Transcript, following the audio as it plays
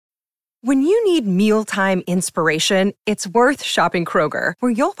When you need mealtime inspiration, it's worth shopping Kroger,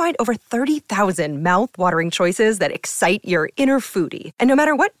 where you'll find over 30,000 mouth-watering choices that excite your inner foodie. And no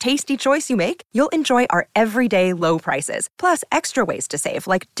matter what tasty choice you make, you'll enjoy our everyday low prices, plus extra ways to save,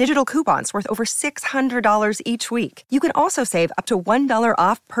 like digital coupons worth over $600 each week. You can also save up to $1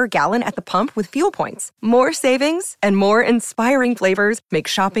 off per gallon at the pump with fuel points. More savings and more inspiring flavors make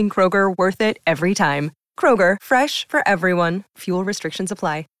shopping Kroger worth it every time. Kroger, fresh for everyone. Fuel restrictions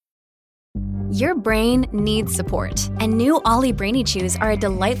apply. Your brain needs support, and new Ollie Brainy Chews are a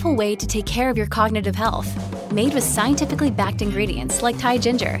delightful way to take care of your cognitive health. Made with scientifically backed ingredients like Thai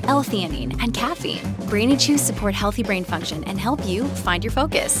ginger, L-theanine, and caffeine, Brainy Chews support healthy brain function and help you find your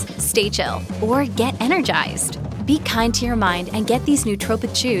focus, stay chill, or get energized. Be kind to your mind and get these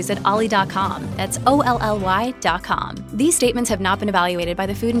nootropic chews at ollie.com. That's OLLY.com. These statements have not been evaluated by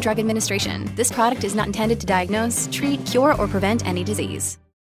the Food and Drug Administration. This product is not intended to diagnose, treat, cure, or prevent any disease.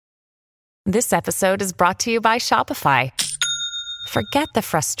 This episode is brought to you by Shopify. Forget the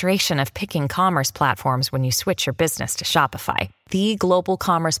frustration of picking commerce platforms when you switch your business to Shopify, the global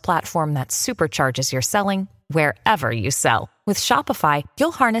commerce platform that supercharges your selling wherever you sell. With Shopify,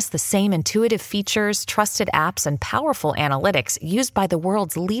 you'll harness the same intuitive features, trusted apps, and powerful analytics used by the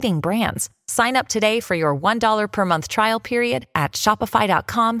world's leading brands. Sign up today for your $1 per month trial period at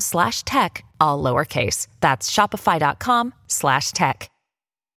shopify.com/tech, all lowercase. That's shopify.com/tech.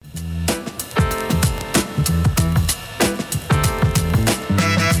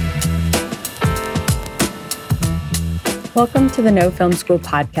 Welcome to the No Film School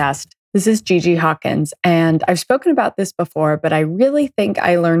podcast. This is Gigi Hawkins, and I've spoken about this before, but I really think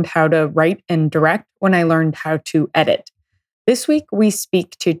I learned how to write and direct when I learned how to edit. This week, we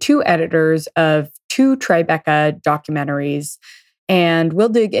speak to two editors of two Tribeca documentaries, and we'll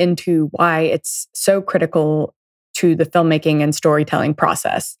dig into why it's so critical to the filmmaking and storytelling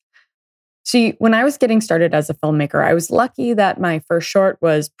process. See, when I was getting started as a filmmaker, I was lucky that my first short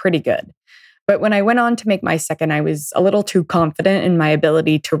was pretty good. But when I went on to make my second, I was a little too confident in my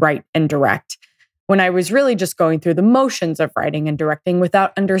ability to write and direct, when I was really just going through the motions of writing and directing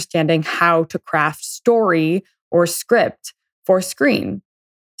without understanding how to craft story or script for screen.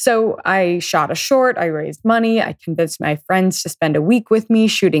 So I shot a short, I raised money, I convinced my friends to spend a week with me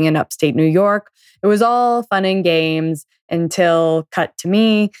shooting in upstate New York. It was all fun and games until cut to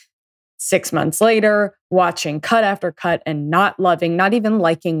me 6 months later, watching cut after cut and not even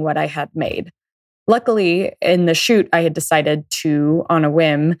liking what I had made. Luckily, in the shoot, I had decided to, on a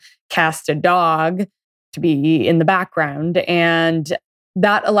whim, cast a dog to be in the background. And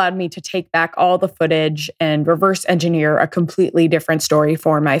that allowed me to take back all the footage and reverse engineer a completely different story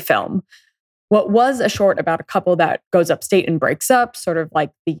for my film. What was a short about a couple that goes upstate and breaks up, sort of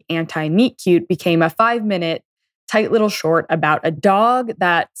like the anti-meet cute, became a 5-minute tight little short about a dog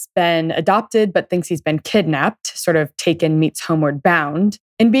that's been adopted but thinks he's been kidnapped, sort of taken meets homeward bound.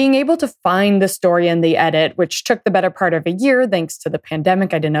 And being able to find the story in the edit, which took the better part of a year thanks to the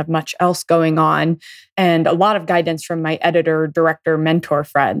pandemic, I didn't have much else going on, and a lot of guidance from my editor, director, mentor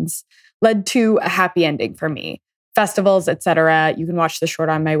friends, led to a happy ending for me. Festivals, etc. You can watch the short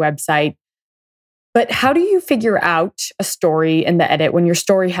on my website. But how do you figure out a story in the edit when your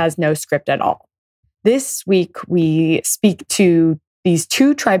story has no script at all? This week, we speak to these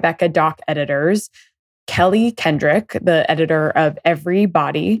two Tribeca doc editors, Kelly Kendrick, the editor of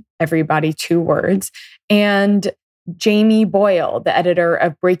Everybody, 2 words, and Jamie Boyle, the editor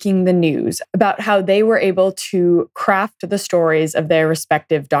of Breaking the News, about how they were able to craft the stories of their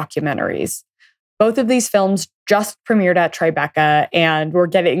respective documentaries. Both of these films just premiered at Tribeca, and we're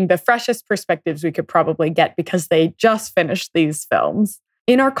getting the freshest perspectives we could probably get because they just finished these films.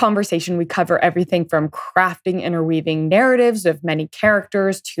 In our conversation, we cover everything from crafting, interweaving narratives of many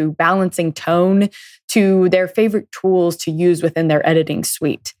characters to balancing tone to their favorite tools to use within their editing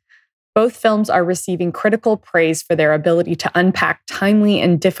suite. Both films are receiving critical praise for their ability to unpack timely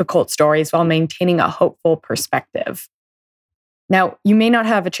and difficult stories while maintaining a hopeful perspective. Now, you may not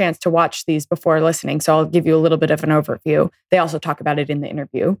have a chance to watch these before listening, so I'll give you a little bit of an overview. They also talk about it in the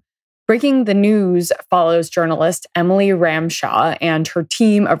interview. Breaking the News follows journalist Emily Ramshaw and her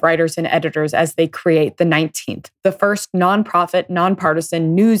team of writers and editors as they create The 19th, the first nonprofit,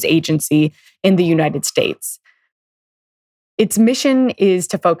 nonpartisan news agency in the United States. Its mission is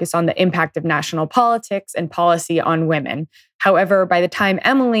to focus on the impact of national politics and policy on women. However, by the time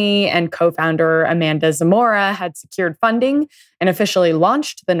Emily and co-founder Amanda Zamora had secured funding and officially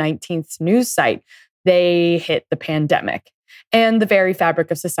launched the 19th news site, they hit the pandemic, and the very fabric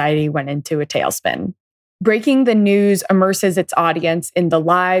of society went into a tailspin. Breaking the news immerses its audience in the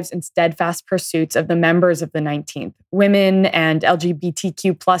lives and steadfast pursuits of the members of the 19th, women and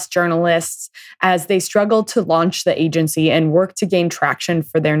LGBTQ plus journalists, as they struggle to launch the agency and work to gain traction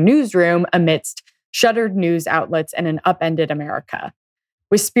for their newsroom amidst shuttered news outlets and an upended America.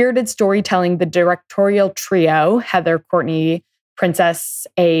 With spirited storytelling, the directorial trio, Heather Courtney, Princess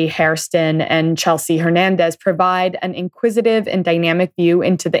A. Hairston, and Chelsea Hernandez, provide an inquisitive and dynamic view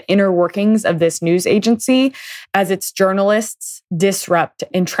into the inner workings of this news agency as its journalists disrupt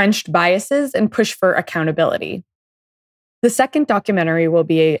entrenched biases and push for accountability. The second documentary we'll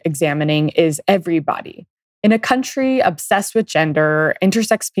be examining is Everybody. In a country obsessed with gender,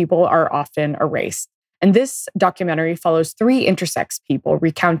 intersex people are often erased. And this documentary follows 3 intersex people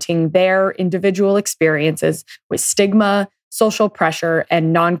recounting their individual experiences with stigma, social pressure,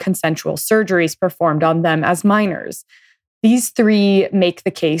 and non-consensual surgeries performed on them as minors. These 3 make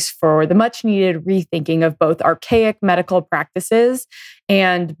the case for the much-needed rethinking of both archaic medical practices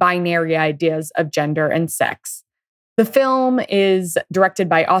and binary ideas of gender and sex. The film is directed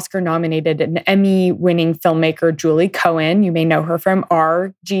by Oscar-nominated and Emmy-winning filmmaker Julie Cohen. You may know her from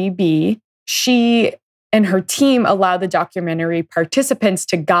RGB. She and her team allow the documentary participants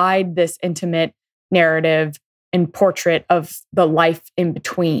to guide this intimate narrative and portrait of the life in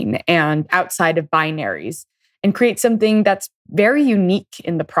between and outside of binaries, and create something that's very unique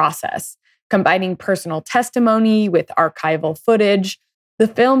in the process, combining personal testimony with archival footage. The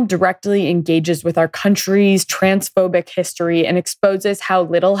film directly engages with our country's transphobic history and exposes how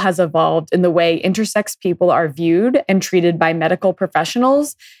little has evolved in the way intersex people are viewed and treated by medical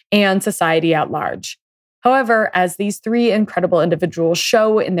professionals and society at large. However, as these 3 incredible individuals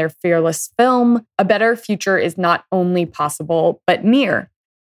show in their fearless film, a better future is not only possible, but near.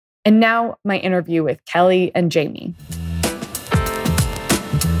 And now, my interview with Kelly and Jamie.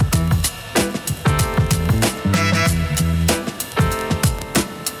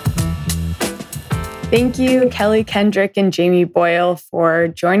 Thank you, Kelly Kendrick and Jamie Boyle, for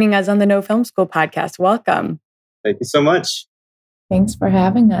joining us on the No Film School podcast. Welcome. Thank you so much. Thanks for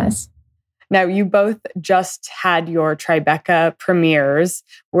having us. Now, you both just had your Tribeca premieres.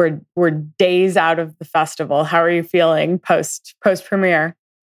 We're days out of the festival. How are you feeling post premiere?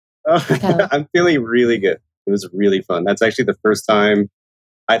 I'm feeling really good. It was really fun. That's actually the first time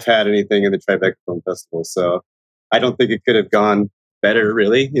I've had anything in the Tribeca Film Festival. So I don't think it could have gone better,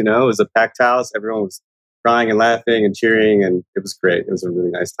 really. You know, it was a packed house. Everyone was crying and laughing and cheering, and it was great. It was a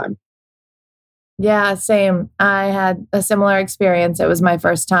really nice time. Yeah, same. I had a similar experience. It was my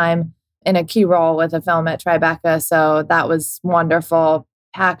first time in a key role with a film at Tribeca. So that was wonderful.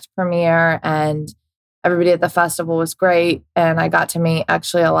 Packed premiere, and everybody at the festival was great. And I got to meet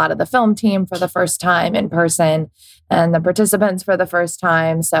actually a lot of the film team for the first time in person and the participants for the first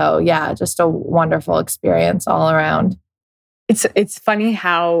time. So yeah, just a wonderful experience all around. It's funny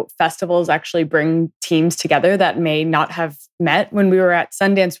how festivals actually bring teams together that may not have met. When we were at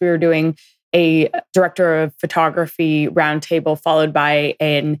Sundance, we were doing a director of photography roundtable followed by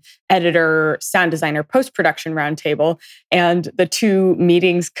an editor, sound designer, post-production roundtable. And the 2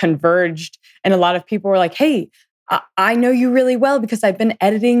 meetings converged. And a lot of people were like, hey, I know you really well because I've been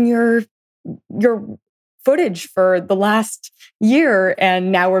editing your footage for the last year.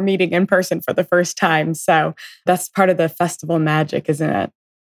 And now we're meeting in person for the first time. So that's part of the festival magic, isn't it?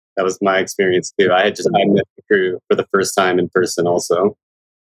 That was my experience too. I met the crew for the first time in person also.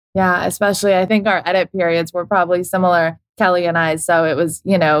 Yeah, especially I think our edit periods were probably similar, Kelly and I. So it was,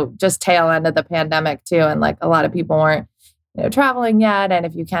 just tail end of the pandemic too. And like a lot of people weren't, traveling yet. And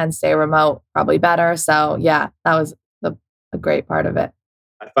if you can stay remote, probably better. So yeah, that was a great part of it.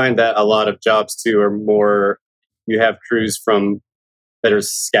 I find that a lot of jobs too are more, you have crews that are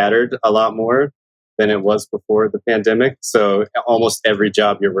scattered a lot more than it was before the pandemic. So almost every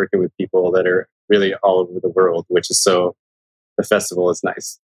job you're working with people that are really all over the world, the festival is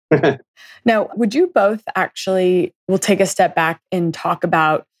nice. Now, would you both we'll take a step back and talk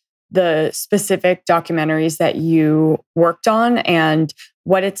about the specific documentaries that you worked on and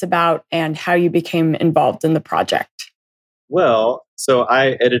what it's about and how you became involved in the project? Well, so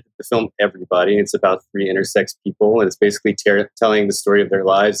I edited the film Everybody. It's about 3 intersex people, and it's basically telling the story of their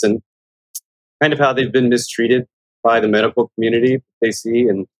lives and kind of how they've been mistreated by the medical community they see.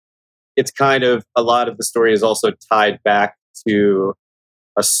 And it's kind of, a lot of the story is also tied back to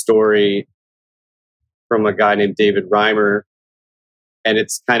a story from a guy named David Reimer. And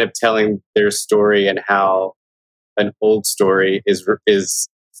it's kind of telling their story and how an old story is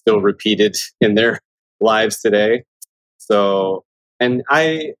still repeated in their lives today. So, and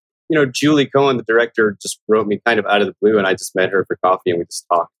Julie Cohen, the director, just wrote me kind of out of the blue, and I just met her for coffee and we just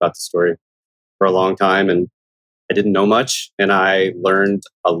talked about the story. for a long time, and I didn't know much, and I learned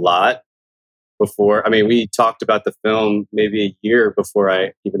a lot before. I mean, we talked about the film maybe a year before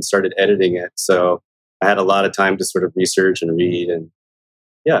I even started editing it. So I had a lot of time to sort of research and read. And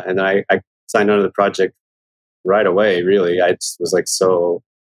yeah, and then I signed on to the project right away, really. I just was like so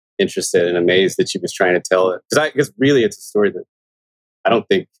interested and amazed that she was trying to tell it. Because really, it's a story that I don't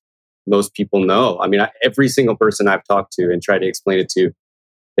think most people know. I mean, every single person I've talked to and tried to explain it to,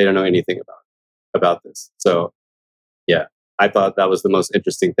 they don't know anything about this. So yeah, I thought that was the most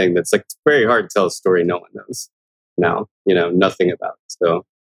interesting thing. That's like, it's very hard to tell a story no one knows now, nothing about it. So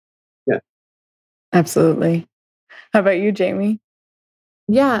yeah. Absolutely. How about you, Jamie?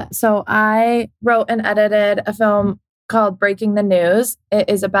 Yeah, so I wrote and edited a film called Breaking the News. It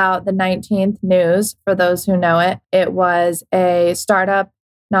is about the 19th News, for those who know it. It was a startup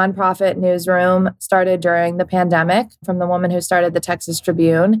nonprofit newsroom started during the pandemic from the woman who started the Texas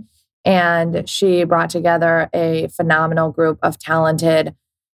Tribune. And she brought together a phenomenal group of talented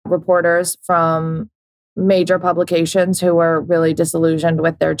reporters from major publications who were really disillusioned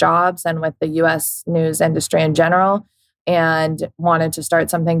with their jobs and with the US news industry in general, and wanted to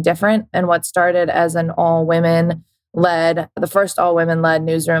start something different. And what started as the first all women led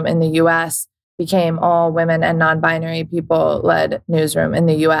newsroom in the US became all women and non-binary people led newsroom in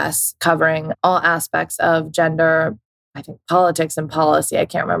the US, covering all aspects of gender, I think politics and policy. I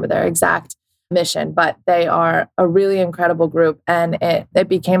can't remember their exact mission, but they are a really incredible group. And it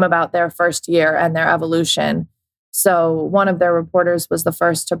became about their first year and their evolution. So one of their reporters was the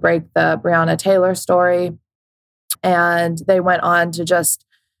first to break the Breonna Taylor story. And they went on to just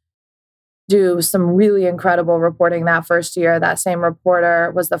do some really incredible reporting that first year. That same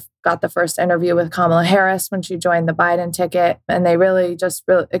reporter got the first interview with Kamala Harris when she joined the Biden ticket. And they really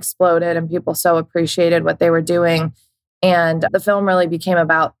exploded, and people so appreciated what they were doing. And the film really became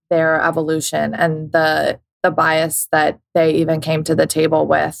about their evolution and the bias that they even came to the table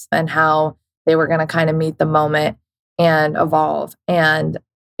with, and how they were going to kind of meet the moment and evolve. And,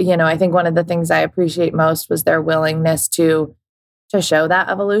 I think one of the things I appreciate most was their willingness to show that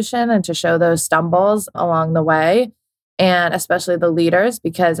evolution and to show those stumbles along the way. And especially the leaders,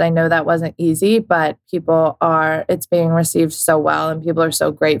 because I know that wasn't easy, but it's being received so well, and people are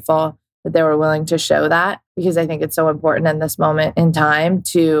so grateful that they were willing to show that, because I think it's so important in this moment in time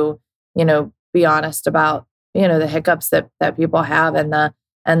to, be honest about, the hiccups that people have, and the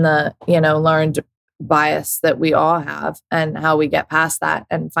learned bias that we all have, and how we get past that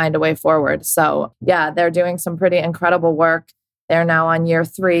and find a way forward. So yeah, they're doing some pretty incredible work. They're now on year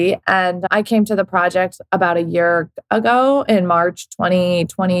 3. And I came to the project about a year ago in March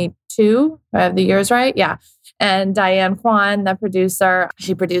 2022. I have the years right? Yeah. And Diane Kwan, the producer,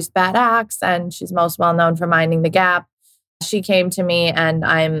 she produced Bad Acts, and she's most well known for Minding the Gap. She came to me, and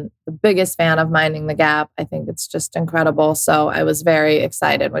I'm the biggest fan of Minding the Gap. I think it's just incredible. So I was very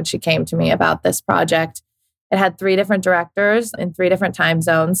excited when she came to me about this project. It had 3 different directors in 3 different time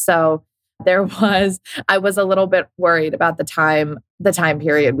zones. So I was a little bit worried about the time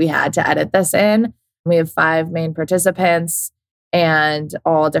period we had to edit this in. We have 5 main participants and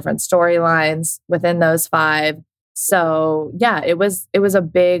all different storylines within those 5. So yeah, it was a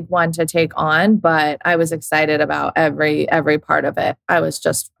big one to take on, but I was excited about every part of it. I was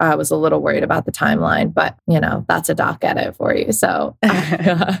a little worried about the timeline, but that's a doc edit for you. So,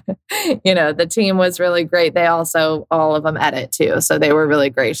 the team was really great. They also, all of them edit too. So they were really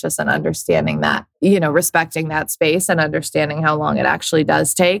gracious in understanding that, respecting that space and understanding how long it actually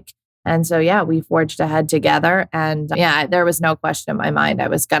does take. And so, yeah, we forged ahead together. And yeah, there was no question in my mind I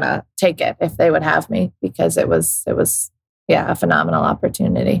was going to take it if they would have me, because it was a phenomenal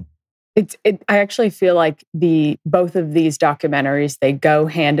opportunity. I actually feel like both of these documentaries, they go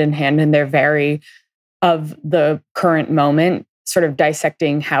hand in hand, and they're very of the current moment, sort of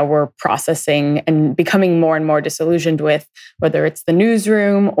dissecting how we're processing and becoming more and more disillusioned with, whether it's the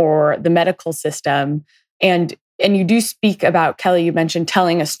newsroom or the medical system. And you do speak about, Kelly, you mentioned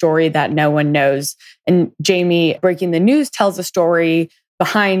telling a story that no one knows. And Jamie, Breaking the News tells a story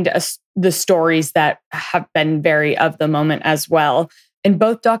behind the stories that have been very of the moment as well. And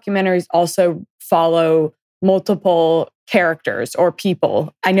both documentaries also follow multiple characters or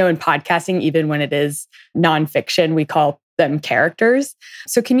people. I know in podcasting, even when it is nonfiction, we call them characters.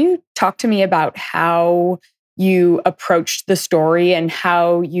 So can you talk to me about how you approached the story and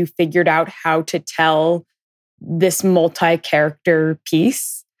how you figured out how to tell this multi-character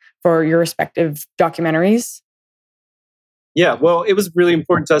piece for your respective documentaries? Yeah, well, it was really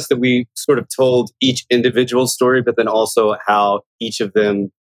important to us that we sort of told each individual story, but then also how each of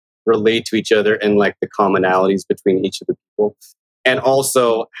them relate to each other and like the commonalities between each of the people. and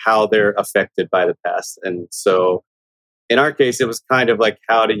also how they're affected by the past. And so in our case, it was kind of like,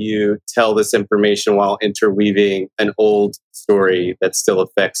 how do you tell this information while interweaving an old story that still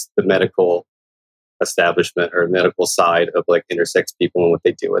affects the medical establishment or medical side of like intersex people and what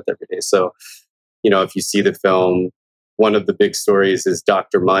they deal with every day. So, if you see the film, one of the big stories is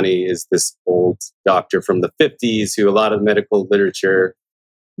Dr. Money is this old doctor from the 50s who a lot of medical literature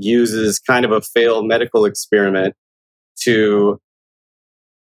uses kind of a failed medical experiment to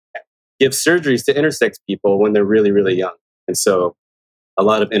give surgeries to intersex people when they're really, really young. And so a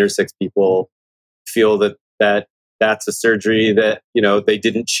lot of intersex people feel that that's a surgery that, they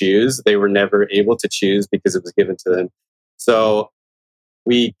didn't choose. They were never able to choose because it was given to them. So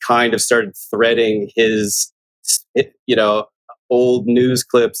we kind of started threading his, old news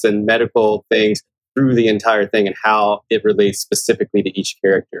clips and medical things through the entire thing and how it relates specifically to each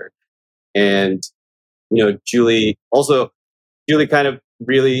character. And, Julie kind of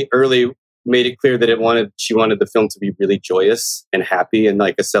really early made it clear that she wanted the film to be really joyous and happy and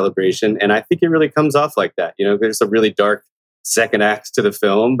like a celebration. And I think it really comes off like that. There's a really dark second act to the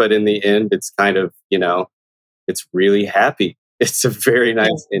film, but in the end, it's kind of, it's really happy. It's a very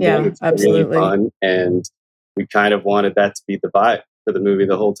nice ending. Yeah, it's absolutely. really fun. And we kind of wanted that to be the vibe for the movie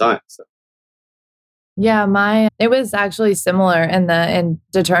the whole time. So. Yeah, it was actually similar in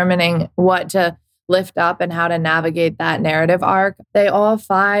determining what to lift up and how to navigate that narrative arc. They all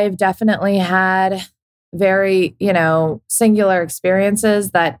 5 definitely had very, singular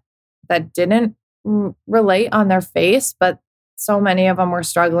experiences that didn't relate on their face, but so many of them were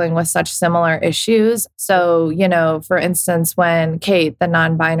struggling with such similar issues. So, for instance, when Kate, the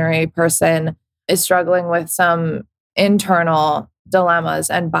non-binary person, is struggling with some internal dilemmas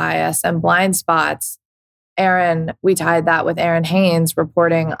and bias and blind spots, we tied that with Erin Haynes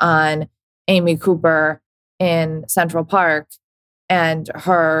reporting on Amy Cooper in Central Park and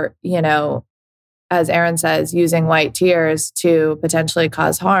her, as Erin says, using white tears to potentially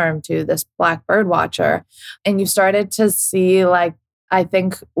cause harm to this Black bird watcher. And you started to see, I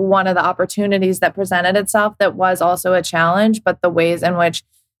think one of the opportunities that presented itself that was also a challenge, but the ways in which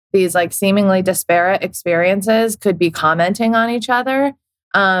these seemingly disparate experiences could be commenting on each other.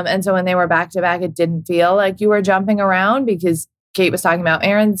 And so when they were back to back, it didn't feel like you were jumping around because Kate was talking about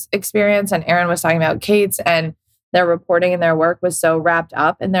Erin's experience and Erin was talking about Kate's, and their reporting and their work was so wrapped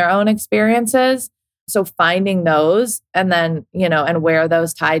up in their own experiences. So finding those and then, and where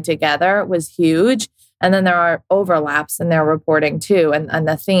those tied together was huge. And then there are overlaps in their reporting too, and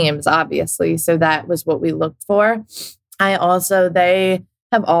the themes, obviously. So that was what we looked for. They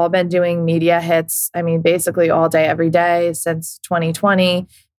have all been doing media hits, basically all day, every day since 2020.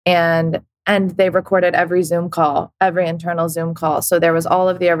 And they recorded every Zoom call, every internal Zoom call. So there was all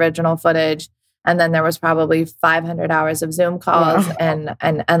of the original footage. And then there was probably 500 hours of Zoom calls and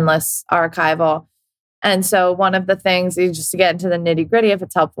endless archival. And so one of the things, just to get into the nitty gritty, if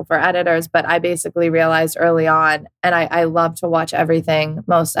it's helpful for editors, but I basically realized early on, and I love to watch everything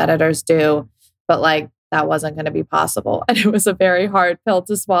most editors do, but that wasn't going to be possible. And it was a very hard pill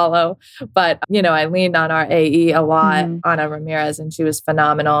to swallow. But, I leaned on our AE a lot, Ana Ramirez, and she was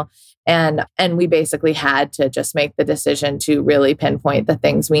phenomenal. And we basically had to just make the decision to really pinpoint the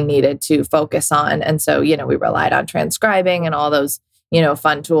things we needed to focus on. And so, we relied on transcribing and all those,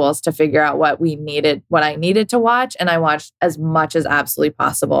 fun tools to figure out what I needed to watch. And I watched as much as absolutely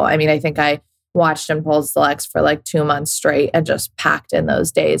possible. I think I watched Impulse Selects for 2 months straight and just packed in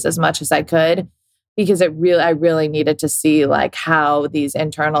those days as much as I could, because I really needed to see how these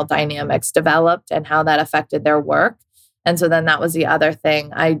internal dynamics developed and how that affected their work. And so then that was the other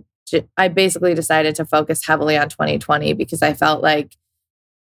thing. I basically decided to focus heavily on 2020 because I felt like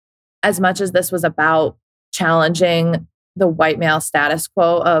as much as this was about challenging the white male status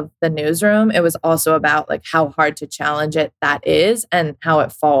quo of the newsroom, it was also about how hard to challenge it that is and how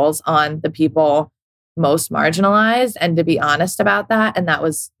it falls on the people most marginalized, and to be honest about that. And that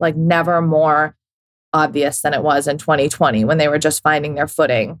was never more obvious than it was in 2020 when they were just finding their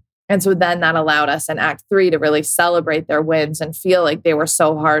footing. And so then that allowed us in Act 3 to really celebrate their wins and feel like they were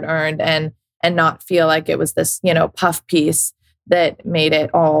so hard earned and not feel like it was this, puff piece that made it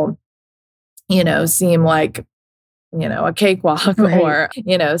all, seem like, a cakewalk or,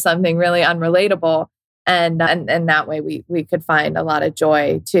 something really unrelatable. And that way we could find a lot of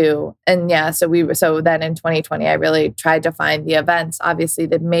joy too. And yeah, so then in 2020, I really tried to find the events, obviously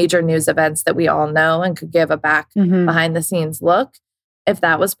the major news events that we all know and could give a behind the scenes look, if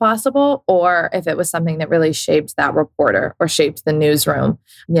that was possible, or if it was something that really shaped that reporter or shaped the newsroom.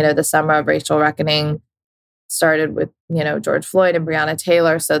 The summer of racial reckoning started with, George Floyd and Breonna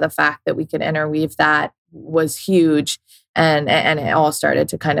Taylor. So the fact that we could interweave that was huge. And it all started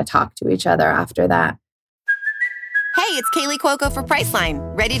to kind of talk to each other after that. Hey, it's Kaylee Cuoco for Priceline.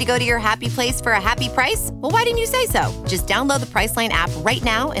 Ready to go to your happy place for a happy price? Well, why didn't you say so? Just download the Priceline app right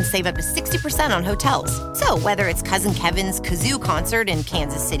now and save up to 60% on hotels. So whether it's Cousin Kevin's Kazoo Concert in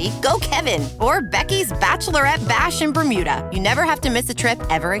Kansas City, go Kevin, or Becky's Bachelorette Bash in Bermuda, you never have to miss a trip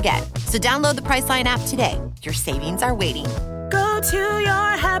ever again. So download the Priceline app today. Your savings are waiting. Go to your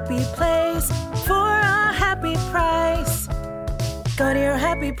happy place for a happy price. Go to your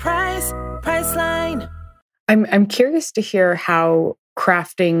happy price, Priceline. I'm curious to hear how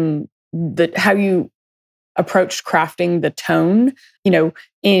you approached crafting the tone.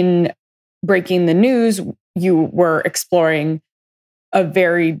 In Breaking the News, you were exploring a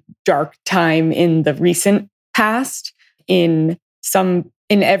very dark time in the recent past. In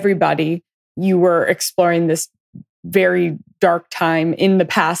Everybody, you were exploring this very dark time in the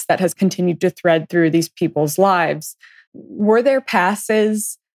past that has continued to thread through these people's lives. Were there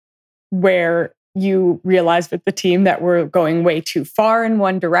passes where you realized with the team that we're going way too far in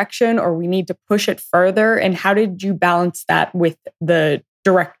one direction, or we need to push it further? And how did you balance that with the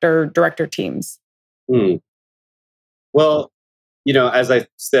director teams? Well, as I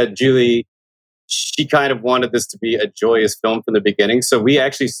said, Julie, she kind of wanted this to be a joyous film from the beginning. So we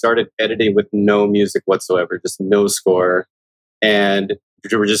actually started editing with no music whatsoever, just no score. And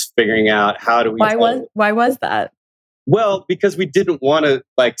we were just figuring out how do we... Why was that? Well, because we didn't want to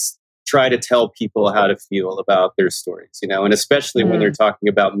try to tell people how to feel about their stories, and especially when they're talking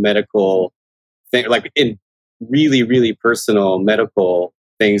about medical things, in really, really personal medical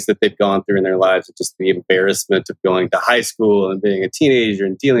things that they've gone through in their lives, and just the embarrassment of going to high school and being a teenager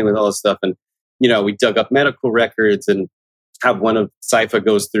and dealing with all this stuff. And, we dug up medical records and have one of Saifa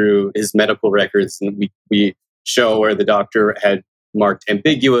goes through his medical records, and we show where the doctor had marked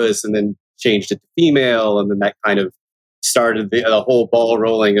ambiguous and then changed it to female. And then that kind of started the whole ball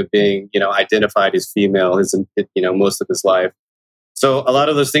rolling of being, identified as female most of his life. So a lot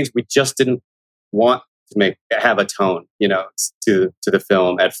of those things we just didn't want to have a tone, to the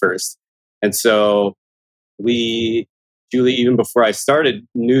film at first. And so Julie, even before I started,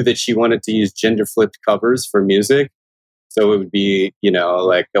 knew that she wanted to use gender flipped covers for music. So it would be,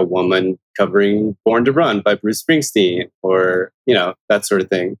 like a woman covering Born to Run by Bruce Springsteen, or, that sort of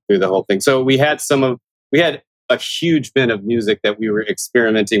thing through the whole thing. So we had a huge bin of music that we were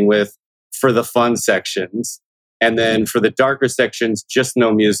experimenting with for the fun sections. And then for the darker sections, just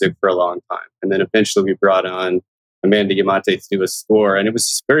no music for a long time. And then eventually we brought on Amanda Yamate to do a score, and it was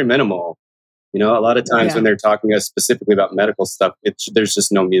just very minimal. A lot of times when they're talking to us specifically about medical stuff, there's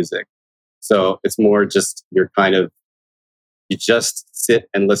just no music. So it's more just you just sit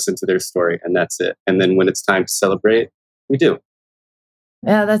and listen to their story, and that's it. And then when it's time to celebrate, we do.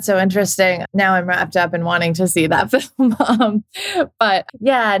 Yeah, that's so interesting. Now I'm wrapped up in wanting to see that film. But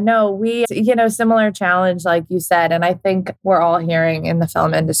yeah, no, similar challenge, like you said. And I think we're all hearing in the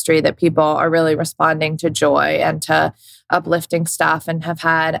film industry that people are really responding to joy and to uplifting stuff, and have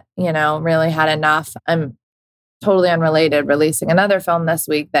had, really had enough. I'm totally unrelated, releasing another film this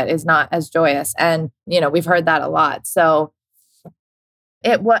week that is not as joyous. And, we've heard that a lot. So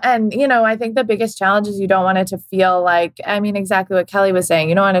I think the biggest challenge is you don't want it to feel like, exactly what Kelly was saying.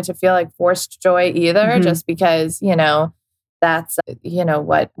 You don't want it to feel like forced joy either, just because, that's,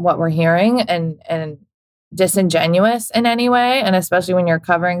 what we're hearing, and disingenuous in any way. And especially when you're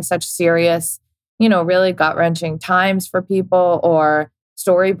covering such serious, really gut-wrenching times for people or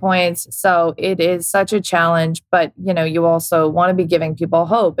story points. So it is such a challenge, but, you also want to be giving people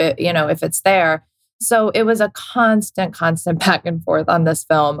hope, if it's there. So it was a constant back and forth on this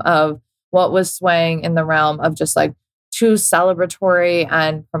film of what was swaying in the realm of just too celebratory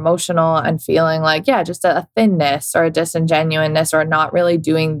and promotional, and feeling like, just a thinness or a disingenuousness, or not really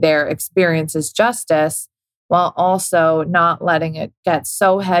doing their experiences justice, while also not letting it get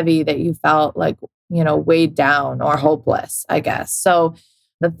so heavy that you felt weighed down or hopeless, I guess. So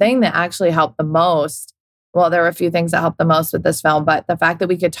the thing that actually helped the most, well, there were a few things that helped the most with this film, but the fact that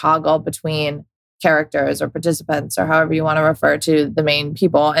we could toggle between characters or participants, or however you want to refer to the main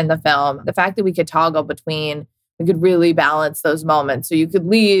people in the film, the fact that we could toggle between, we could really balance those moments. So you could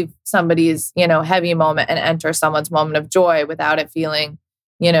leave somebody's, heavy moment and enter someone's moment of joy without it feeling,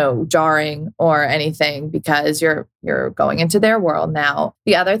 jarring or anything, because you're going into their world now.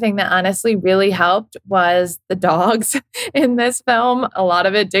 The other thing that honestly really helped was the dogs in this film. A lot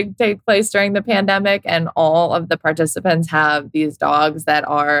of it did take place during the pandemic, and all of the participants have these dogs that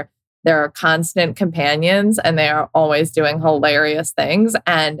are their constant companions, and they are always doing hilarious things,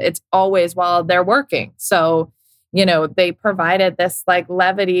 and it's always while they're working. So, they provided this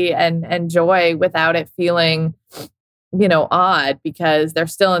levity and joy without it feeling odd because they're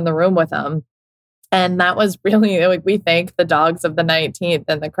still in the room with him. And that was really like, we thank the dogs of the 19th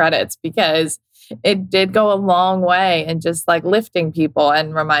in the credits because it did go a long way in just like lifting people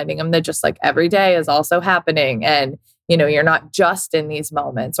and reminding them that just like every day is also happening. And, you're not just in these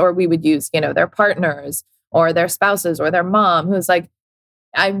moments. Or we would use, their partners or their spouses or their mom who's like,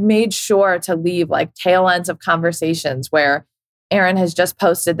 I made sure to leave like tail ends of conversations where Erin has just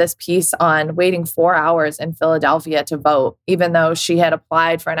posted this piece on waiting 4 hours in Philadelphia to vote, even though she had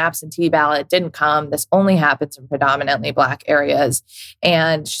applied for an absentee ballot, didn't come. This only happens in predominantly Black areas.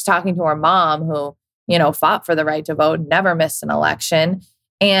 And she's talking to her mom who, fought for the right to vote, never missed an election.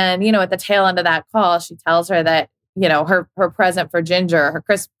 And, at the tail end of that call, she tells her that, her present for Ginger,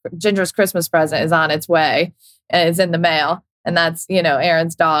 Ginger's Christmas present is on its way, is in the mail. And that's,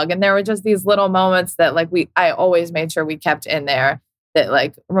 Erin's dog. And there were just these little moments that I always made sure we kept in there that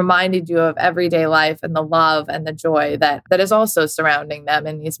like reminded you of everyday life and the love and the joy that is also surrounding them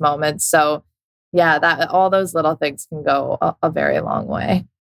in these moments. So yeah, that all those little things can go a very long way.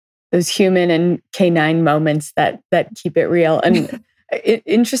 Those human and canine moments that keep it real. And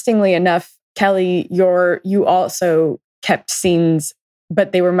interestingly enough, Kelly, you also kept scenes,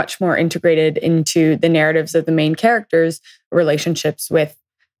 but they were much more integrated into the narratives of the main characters' relationships with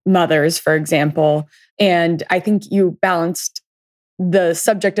mothers, for example. And I think you balanced the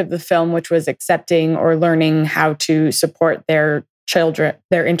subject of the film, which was accepting or learning how to support their children,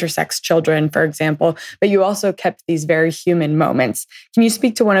 their intersex children, for example, but you also kept these very human moments. Can you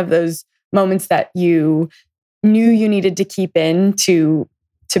speak to one of those moments that you knew you needed to keep in to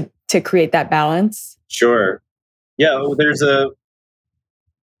create that balance? Sure. Yeah,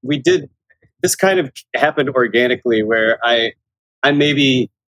 this kind of happened organically where I maybe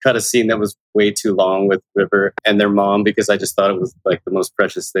cut a scene that was way too long with River and their mom because I just thought it was like the most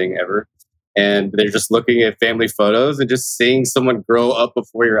precious thing ever. And they're just looking at family photos and just seeing someone grow up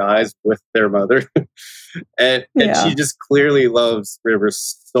before your eyes with their mother. and she just clearly loves River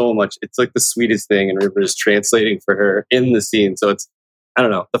so much. It's like the sweetest thing. And River is translating for her in the scene. So it's, I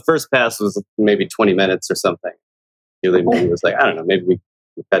don't know. The first pass was maybe 20 minutes or something. Julie maybe was like, I don't know, maybe we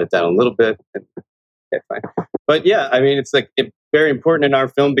cut it down a little bit. Okay, fine. But yeah, I mean, it's like very important in our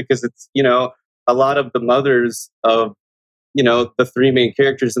film because it's, a lot of the mothers of, the three main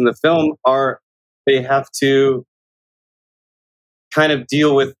characters in the film they have to kind of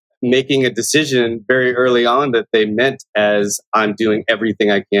deal with making a decision very early on that they meant as I'm doing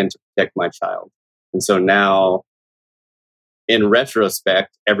everything I can to protect my child. And so now, in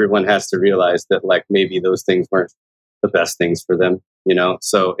retrospect, everyone has to realize that like maybe those things weren't the best things for them,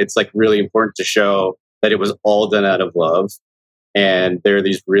 So it's like really important to show that it was all done out of love. And there are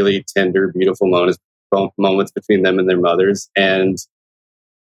these really tender, beautiful moments between them and their mothers. And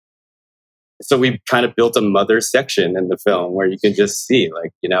so we kind of built a mother section in the film where you can just see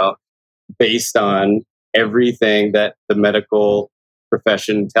like, based on everything that the medical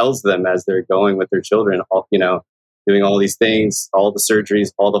profession tells them as they're going with their children, doing all these things, all the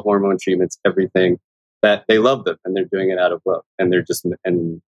surgeries, all the hormone treatments, everything, that they love them and they're doing it out of love. And they're just,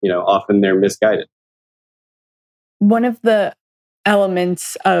 often they're misguided. One of the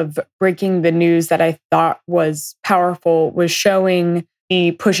elements of breaking the news that I thought was powerful was showing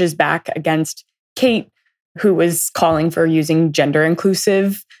he pushes back against Kate, who was calling for using gender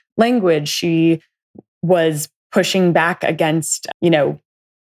inclusive language. She was pushing back against,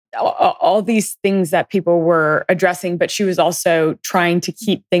 all these things that people were addressing, but she was also trying to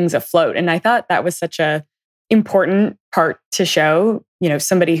keep things afloat. And I thought that was such a important part to show,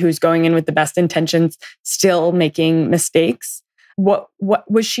 somebody who's going in with the best intentions, still making mistakes. What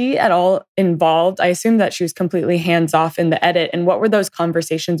was she at all involved? I assume that she was completely hands-off in the edit. And what were those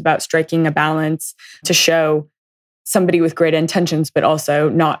conversations about striking a balance to show somebody with great intentions, but also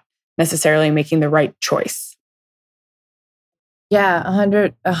not necessarily making the right choice? Yeah,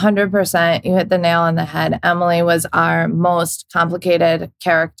 100%. You hit the nail on the head. Emily was our most complicated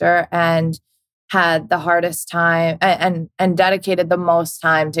character and had the hardest time and dedicated the most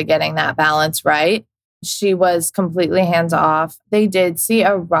time to getting that balance right. She was completely hands off. They did see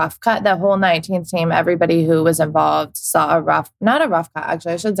a rough cut. The whole 19th team, everybody who was involved saw not a rough cut,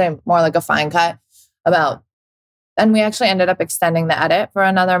 actually, I should say more like a fine cut and we actually ended up extending the edit for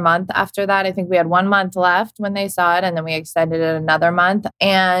another month after that. I think we had 1 month left when they saw it, and then we extended it another month.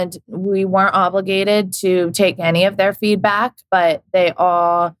 And we weren't obligated to take any of their feedback, but they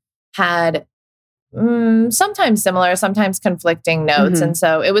all had sometimes similar, sometimes conflicting notes. Mm-hmm. And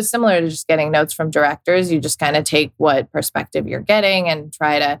so it was similar to just getting notes from directors. You just kind of take what perspective you're getting and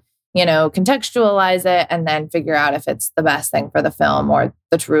try to contextualize it and then figure out if it's the best thing for the film or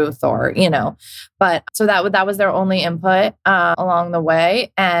the truth but so that was their only input along the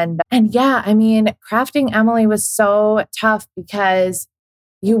way. And yeah, I mean, crafting Emily was so tough because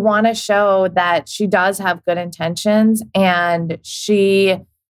you want to show that she does have good intentions. And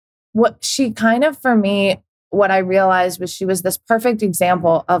what I realized was she was this perfect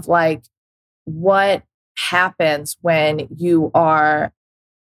example of like what happens when you are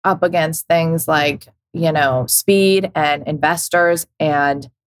up against things like, speed and investors and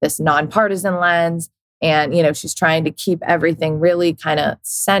this nonpartisan lens. And, she's trying to keep everything really kind of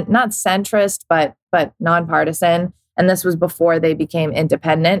not centrist, but nonpartisan. And this was before they became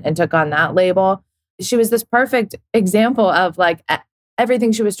independent and took on that label. She was this perfect example of like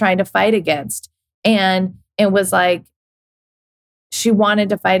everything she was trying to fight against. And it was like, she wanted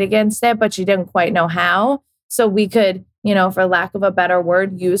to fight against it, but she didn't quite know how. So we could, for lack of a better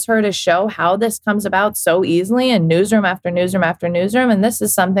word, use her to show how this comes about so easily in newsroom after newsroom after newsroom. And this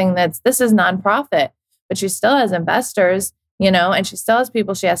is something this is nonprofit, but she still has investors, and she still has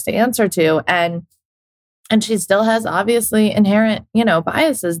people she has to answer to. And she still has obviously inherent,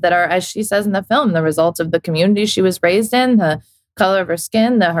 biases that are, as she says in the film, the results of the community she was raised in, the color of her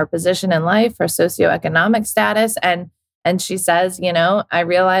skin, her position in life, her socioeconomic status. And she says, I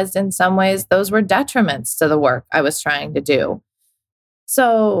realized in some ways those were detriments to the work I was trying to do.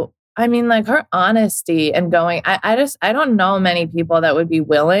 So, I mean, like her honesty and going, I don't know many people that would be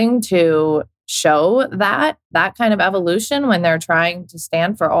willing to show that kind of evolution when they're trying to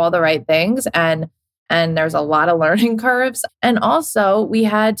stand for all the right things. And there's a lot of learning curves. And also we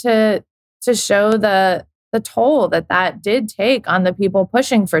had to show the toll that did take on the people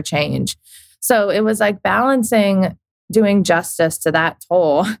pushing for change. So it was like balancing doing justice to that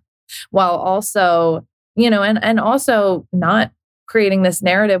toll while also, and also not creating this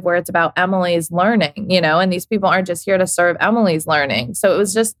narrative where it's about Emily's learning, and these people aren't just here to serve Emily's learning. So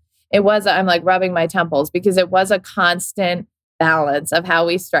I'm like rubbing my temples because it was a constant balance of how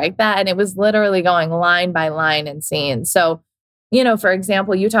we strike that. And it was literally going line by line in scenes. So, for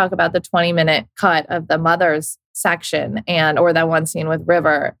example, you talk about the 20-minute cut of the mother's section or that one scene with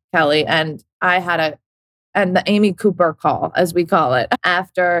River, Kelly. And and the Amy Cooper call, as we call it,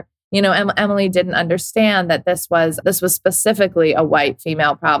 after, Emily didn't understand that this was specifically a white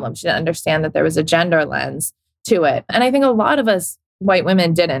female problem. She didn't understand that there was a gender lens to it. And I think a lot of us white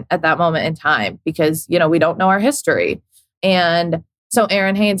women didn't at that moment in time because, we don't know our history. And so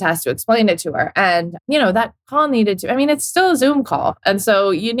Aaron Haynes has to explain it to her. And, that call it's still a Zoom call. And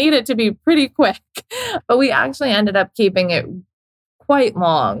so you need it to be pretty quick. But we actually ended up keeping it quite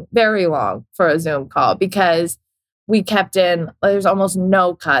long, very long for a Zoom call because we kept in, there's almost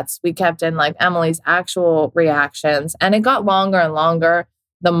no cuts. We kept in like Emily's actual reactions, and it got longer and longer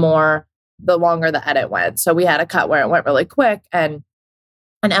the longer the edit went. So we had a cut where it went really quick and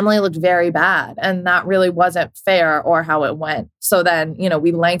Emily looked very bad, and that really wasn't fair or how it went. So then,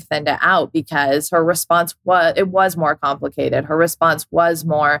 we lengthened it out because her response was more complicated. Her response was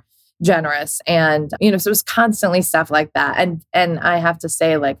more generous. And, so it was constantly stuff like that. And I have to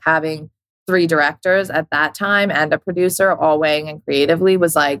say, like having 3 directors at that time and a producer all weighing in creatively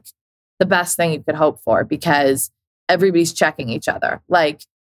was like the best thing you could hope for because everybody's checking each other. Like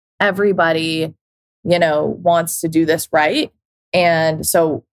everybody, wants to do this right. And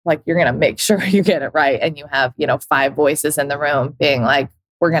so like, you're going to make sure you get it right. And you have, 5 voices in the room being like,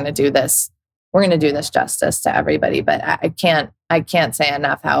 we're going to do this. We're going to do this justice to everybody. But I can't say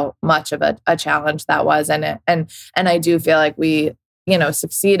enough how much of a challenge that was. And I do feel like we,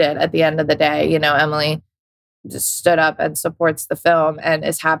 succeeded at the end of the day. Emily just stood up and supports the film and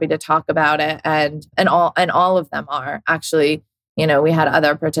is happy to talk about it. And all of them are actually, we had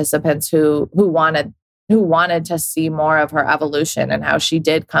other participants who wanted to see more of her evolution and how she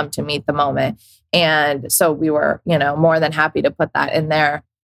did come to meet the moment. And so we were, more than happy to put that in there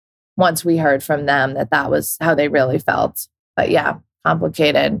once we heard from them that was how they really felt. But yeah,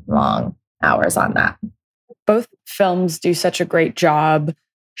 complicated, long hours on that. Both films do such a great job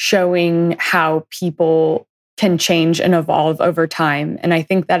showing how people can change and evolve over time. And I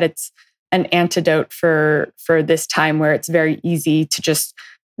think that it's an antidote for this time where it's very easy to just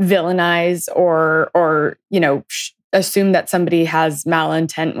villainize or assume that somebody has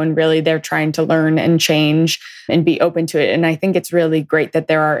malintent when really they're trying to learn and change and be open to it. And I think it's really great that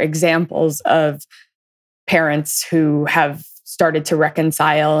there are examples of parents who have started to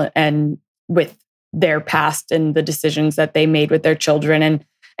reconcile and with their past and the decisions that they made with their children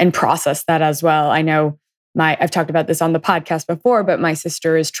and process that as well. I know I've talked about this on the podcast before, but my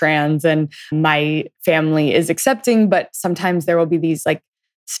sister is trans and my family is accepting, but sometimes there will be these like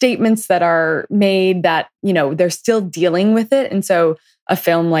statements that are made that, they're still dealing with it. And so a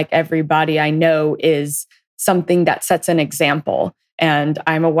film like Everybody I Know is something that sets an example. And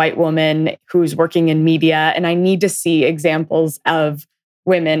I'm a white woman who's working in media, and I need to see examples of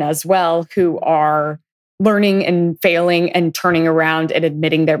women as well who are learning and failing and turning around and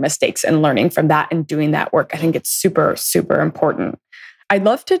admitting their mistakes and learning from that and doing that work. I think it's super, super important. I'd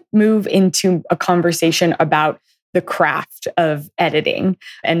love to move into a conversation about the craft of editing.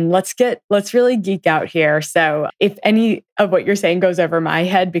 And let's really geek out here. So if any of what you're saying goes over my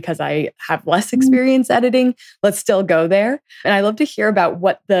head because I have less experience editing, let's still go there. And I'd love to hear about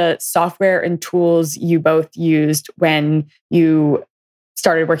what the software and tools you both used when you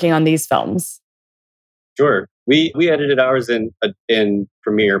started working on these films. Sure. We edited ours in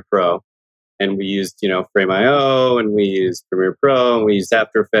Premiere Pro, and we used, Frame.io, and we used Premiere Pro, and we used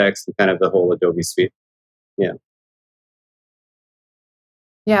After Effects, and kind of the whole Adobe suite. Yeah.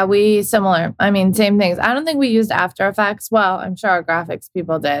 Yeah, similar. I mean, same things. I don't think we used After Effects. Well, I'm sure our graphics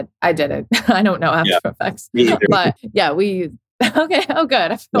people did. I didn't. I don't know After Effects. Me either. But yeah, we used. Okay. Oh,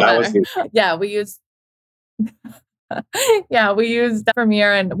 good. I feel better. Yeah, we used. We used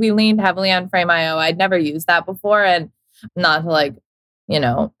Premiere, and we leaned heavily on Frame.io. I'd never used that before, and not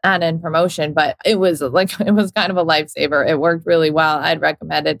to add in promotion, but it was kind of a lifesaver. It worked really well. I'd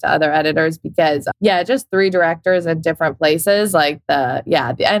recommend it to other editors because just 3 directors in different places, and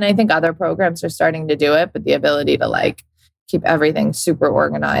I think other programs are starting to do it, but the ability to keep everything super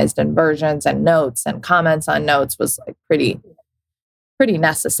organized and versions and notes and comments on notes was pretty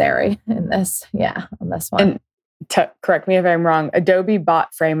necessary in this. Yeah, on this one. And correct me if I'm wrong, Adobe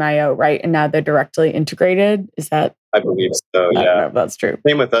bought Frame.io, right? And now they're directly integrated. Is that? I believe so. Yeah, that's true.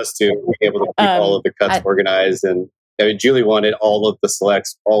 Same with us too. We're able to keep all of the cuts organized, and Julie wanted all of the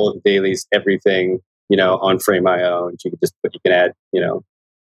selects, all of the dailies, everything, on Frame.io, and you can add,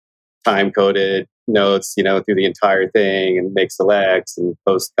 time coded notes, through the entire thing, and make selects and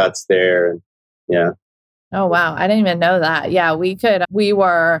post cuts there, and yeah. Oh wow, I didn't even know that. Yeah,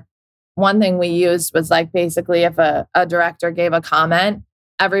 one thing we used was basically if a director gave a comment,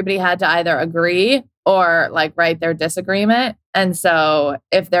 everybody had to either agree or write their disagreement. And so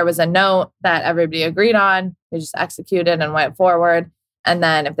if there was a note that everybody agreed on, we just executed and went forward. And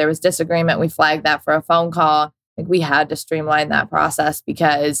then if there was disagreement, we flagged that for a phone call. We had to streamline that process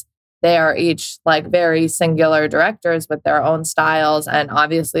because they are each very singular directors with their own styles and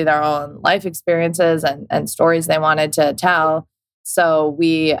obviously their own life experiences and stories they wanted to tell. So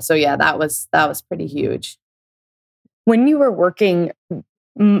that was pretty huge. When you were working,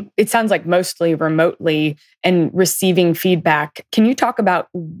 it sounds like mostly remotely and receiving feedback, can you talk about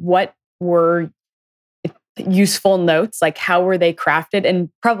what were useful notes? How were they crafted? And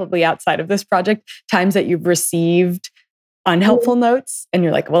probably outside of this project, times that you've received unhelpful notes and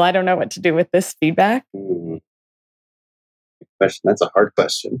you're well, I don't know what to do with this feedback. Good question. That's a hard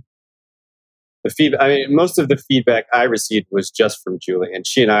question. Most of the feedback I received was just from Julie, and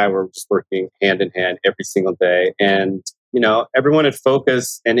she and I were just working hand in hand every single day. And, everyone at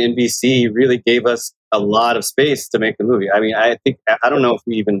Focus and NBC really gave us a lot of space to make the movie. I don't know if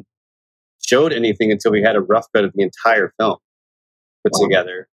we even showed anything until we had a rough cut of the entire film put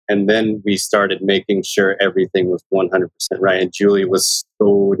together. And then we started making sure everything was 100% right. And Julie was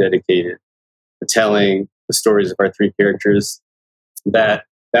so dedicated to telling the stories of our 3 characters that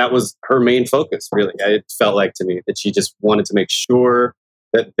was her main focus, really. It felt like to me that she just wanted to make sure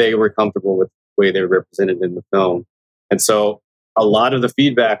that they were comfortable with the way they were represented in the film. And so a lot of the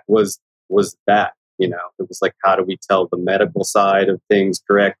feedback was that, it was how do we tell the medical side of things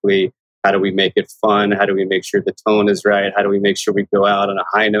correctly? How do we make it fun? How do we make sure the tone is right? How do we make sure we go out on a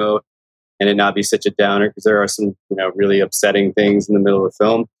high note and it not be such a downer? Because there are some, really upsetting things in the middle of the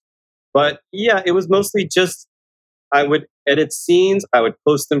film. But yeah, it was mostly just, I would edit scenes. I would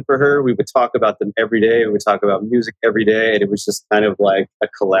post them for her. We would talk about them every day. We would talk about music every day. And it was just kind of a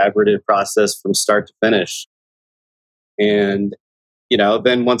collaborative process from start to finish. And,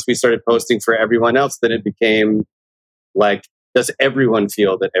 then once we started posting for everyone else, then it became does everyone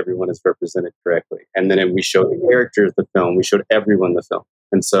feel that everyone is represented correctly? And then we showed the characters the film. We showed everyone the film.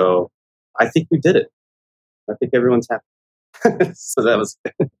 And so I think we did it. I think everyone's happy. So that was,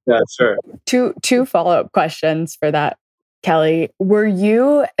 yeah, sure. Two follow-up questions for that, Kelly. Were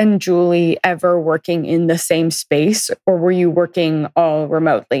you and Julie ever working in the same space, or were you working all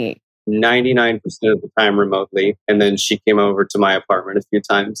remotely? 99% of the time remotely. And then she came over to my apartment a few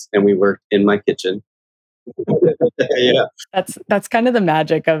times and we worked in my kitchen. Yeah. That's kind of the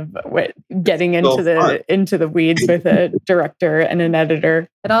magic of getting into Fun. the weeds with a director and an editor.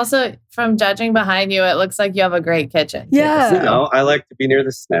 But also, from judging behind you, it looks like you have a great kitchen. Too, Yeah. I like to be near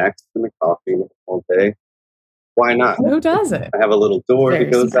the snacks and the coffee all day. Why not? Who doesn't? I have a little door Very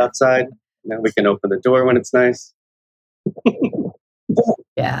that goes smart. outside. We can open the door when it's nice.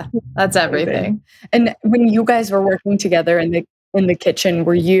 Yeah, that's everything. And when you guys were working together in the kitchen,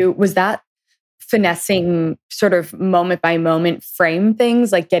 was that finessing sort of moment by moment frame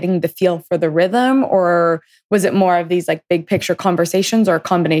things, like getting the feel for the rhythm, or was it more of these like big picture conversations, or a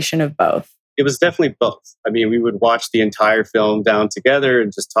combination of both? It was definitely both. I mean, we would watch the entire film down together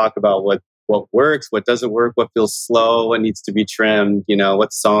and just talk about what works, what doesn't work, what feels slow, what needs to be trimmed,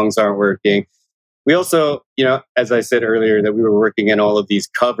 what songs aren't working. We also, as I said earlier, that we were working in all of these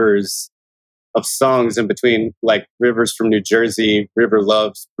covers of songs in between, like Rivers from New Jersey. River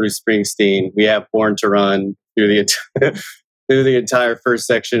loves Bruce Springsteen. We have Born to Run through through the entire first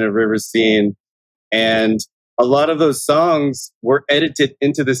section of River's scene. And a lot of those songs were edited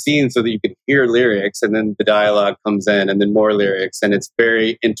into the scene so that you could hear lyrics, and then the dialogue comes in, and then more lyrics, and it's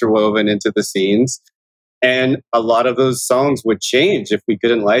very interwoven into the scenes. And a lot of those songs would change if we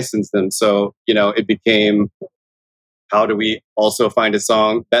couldn't license them. So, it became, how do we also find a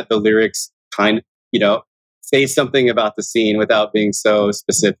song that the lyrics say something about the scene without being so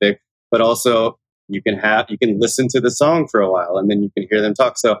specific, but also you can listen to the song for a while and then you can hear them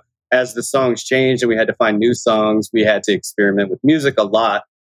talk. So as the songs changed and we had to find new songs, we had to experiment with music a lot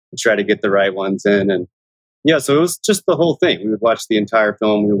to try to get the right ones in. And yeah, so it was just the whole thing. We would watch the entire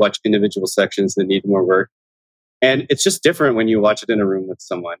film. We would watch individual sections that need more work. And it's just different when you watch it in a room with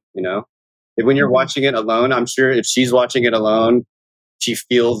someone, When you're watching it alone, I'm sure if she's watching it alone, she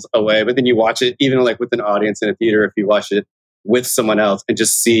feels a way. But then you watch it, even like with an audience in a theater, if you watch it with someone else and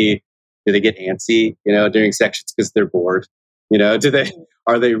just see, do they get antsy, during sections because they're bored?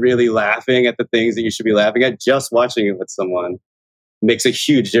 Are they really laughing at the things that you should be laughing at? Just watching it with someone makes a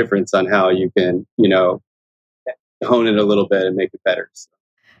huge difference on how you can, hone it a little bit and make it better. So.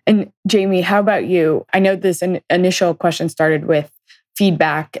 And Jamie, how about you? I know this initial question started with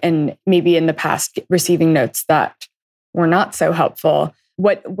feedback and maybe in the past receiving notes that were not so helpful.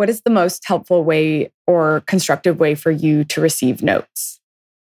 What is the most helpful way or constructive way for you to receive notes?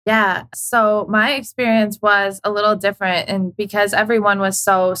 Yeah. So my experience was a little different. And because everyone was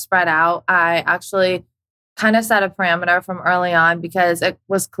so spread out, I actually kind of set a parameter from early on because it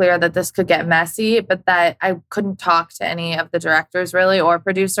was clear that this could get messy, but that I couldn't talk to any of the directors really or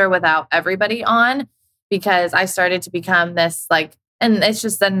producer without everybody on, because I started to become this and it's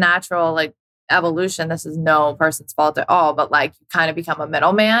just a natural evolution. This is no person's fault at all, but you kind of become a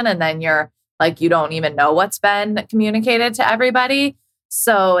middleman and then you're you don't even know what's been communicated to everybody.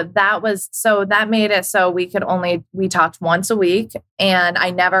 So that made it so we talked once a week, and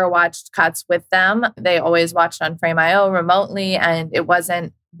I never watched cuts with them. They always watched on Frame.io remotely, and it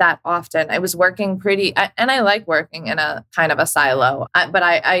wasn't that often. I was working and I like working in a kind of a silo, but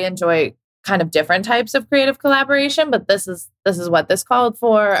I enjoy kind of different types of creative collaboration. But this is what this called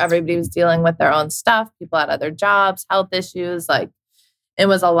for. Everybody was dealing with their own stuff. People had other jobs, health issues. It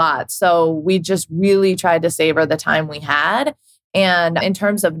was a lot. So we just really tried to savor the time we had. And in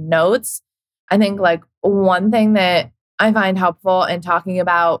terms of notes, I think one thing that I find helpful in talking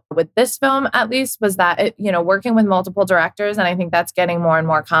about with this film, at least, was that, working with multiple directors. And I think that's getting more and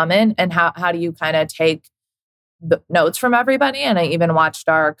more common. And how do you kind of take the notes from everybody? And I even watched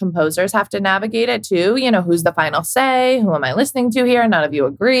our composers have to navigate it too. Who's the final say? Who am I listening to here? None of you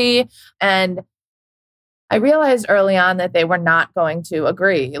agree. And I realized early on that they were not going to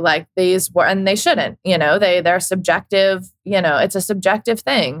agree. These were, and they shouldn't, they're subjective, it's a subjective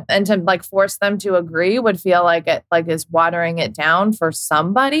thing. And to force them to agree would feel like it is watering it down for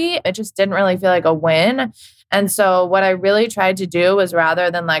somebody. It just didn't really feel like a win. And so what I really tried to do was,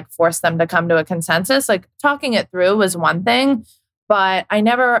 rather than force them to come to a consensus, talking it through was one thing, but I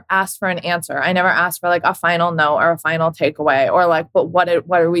never asked for an answer. I never asked for a final note or a final takeaway or but what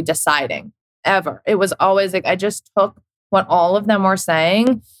are we deciding? Ever. It was always I just took what all of them were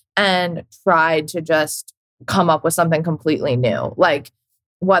saying and tried to just come up with something completely new,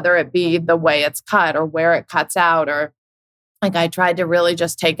 whether it be the way it's cut or where it cuts out, or I tried to really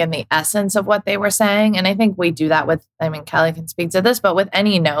just take in the essence of what they were saying. And I think we do that with, Kelly can speak to this, but with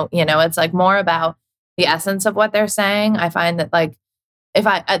any note, it's more about the essence of what they're saying. I find that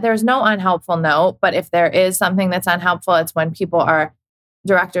if there's no unhelpful note, but if there is something that's unhelpful, it's when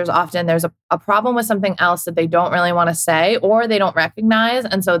directors often there's a problem with something else that they don't really want to say or they don't recognize.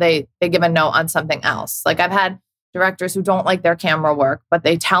 And so they give a note on something else. I've had directors who don't like their camera work, but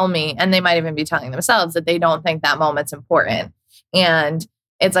they tell me, and they might even be telling themselves that they don't think that moment's important. And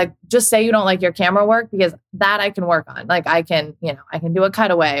it's like, just say you don't like your camera work, because that I can work on. Like I can do a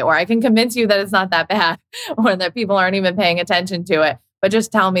cutaway, or I can convince you that it's not that bad or that people aren't even paying attention to it. But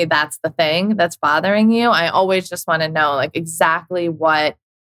just tell me that's the thing that's bothering you. I always just want to know like exactly what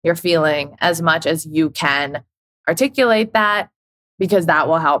you're feeling, as much as you can articulate that, because that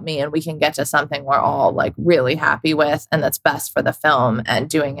will help me and we can get to something we're all like really happy with and that's best for the film and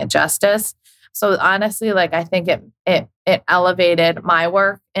doing it justice. So honestly, like I think it elevated my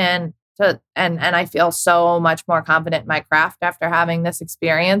work and I feel so much more confident in my craft after having this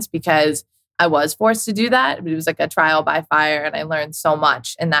experience, because I was forced to do that. It was like a trial by fire, and I learned so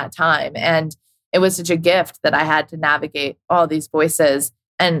much in that time. And it was such a gift that I had to navigate all these voices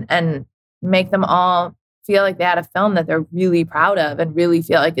and make them all feel like they had a film that they're really proud of and really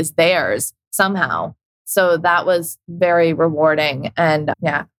feel like is theirs somehow. So that was very rewarding. And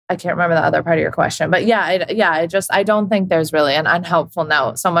yeah, I can't remember the other part of your question, but I don't think there's really an unhelpful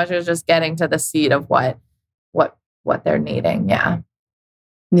note. So much as just getting to the seed of what they're needing. Yeah.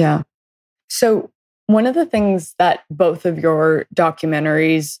 Yeah. So one of the things that both of your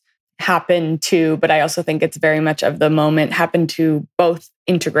documentaries happen to, but I also think it's very much of the moment, happen to both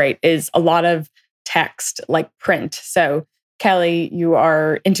integrate, is a lot of text, like print. So Kelly, you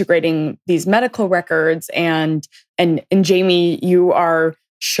are integrating these medical records, and Jamie, you are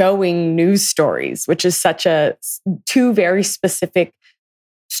showing news stories, which is such two very specific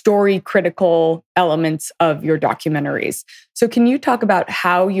story critical elements of your documentaries. So can you talk about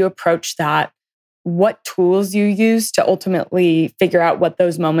how you approach that, what tools you use to ultimately figure out what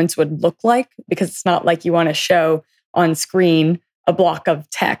those moments would look like? Because it's not like you want to show on screen a block of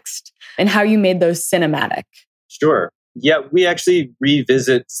text, and how you made those cinematic. Sure. Yeah, we actually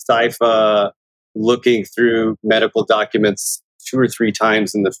revisit Sypha looking through medical documents 2 or 3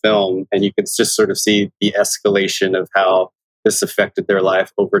 times in the film, and you can just sort of see the escalation of how this affected their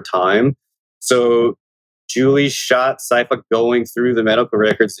life over time. So Julie shot Sypha going through the medical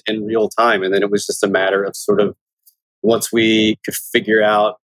records in real time, and then it was just a matter of sort of, once we could figure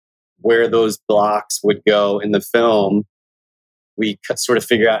out where those blocks would go in the film, we could sort of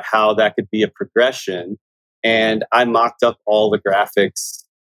figure out how that could be a progression. And I mocked up all the graphics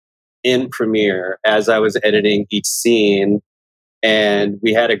in Premiere as I was editing each scene. And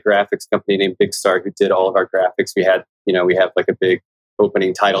we had a graphics company named Big Star who did all of our graphics. We have like a big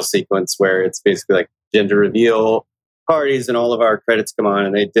opening title sequence where it's basically like gender reveal parties and all of our credits come on,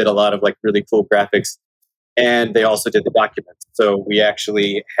 and they did a lot of like really cool graphics. And they also did the documents. So we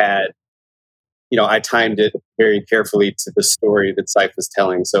actually had, I timed it very carefully to the story that Sypha was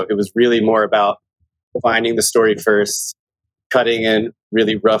telling. So it was really more about finding the story first, cutting in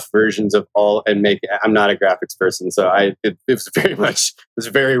really rough versions of all, and I'm not a graphics person, so it was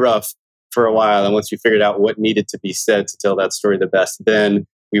very rough for a while. And once we figured out what needed to be said to tell that story the best, then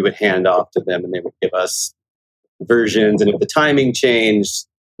we would hand off to them and they would give us versions. And if the timing changed,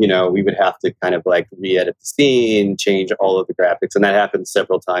 we would have to kind of like re-edit the scene, change all of the graphics. And that happened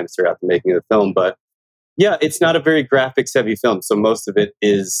several times throughout the making of the film. But yeah, it's not a very graphics heavy film. So most of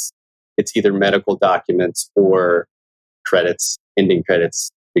it's either medical documents or credits, ending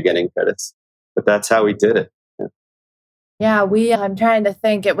credits, beginning credits. But that's how we did it. Yeah, I'm trying to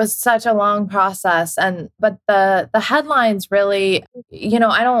think. It was such a long process, but the headlines really,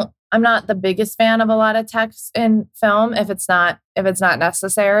 I'm not the biggest fan of a lot of text in film if it's not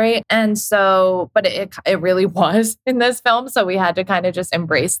necessary. And so, but it really was in this film, so we had to kind of just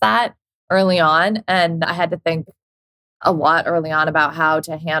embrace that early on, and I had to think a lot early on about how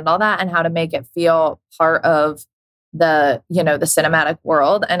to handle that and how to make it feel part of the cinematic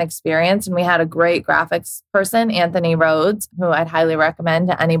world and experience. And we had a great graphics person, Anthony Rhodes, who I'd highly recommend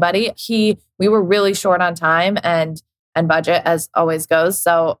to anybody. We were really short on time and budget, as always goes.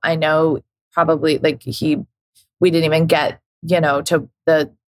 So I know probably we didn't even get, to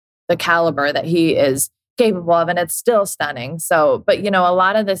the caliber that he is capable of, and it's still stunning. So, but a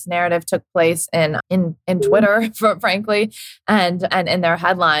lot of this narrative took place in Twitter, frankly, and in their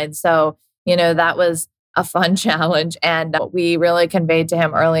headlines. So, that was a fun challenge. And we really conveyed to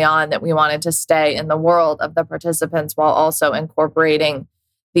him early on that we wanted to stay in the world of the participants while also incorporating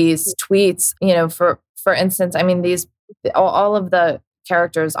these tweets. For instance, I mean, all of the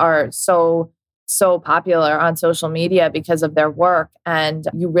characters are so popular on social media because of their work. And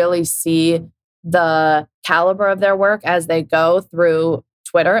you really see the caliber of their work as they go through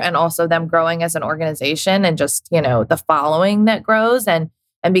Twitter, and also them growing as an organization, and just, the following that grows.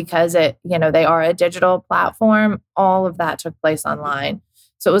 And because they are a digital platform, all of that took place online.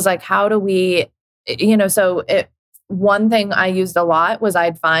 So it was like, how do we, one thing I used a lot was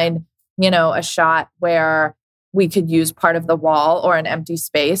I'd find, a shot where we could use part of the wall or an empty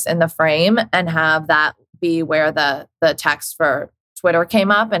space in the frame and have that be where the text for Twitter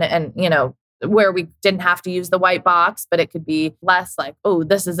came up and where we didn't have to use the white box, but it could be less like, oh,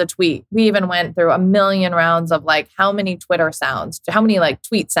 this is a tweet. We even went through a million rounds of like, how many Twitter sounds, how many like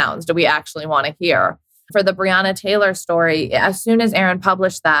tweet sounds do we actually want to hear? For the Breonna Taylor story, as soon as Aaron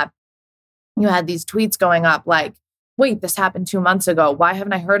published that, you had these tweets going up like, wait, this happened 2 months ago. Why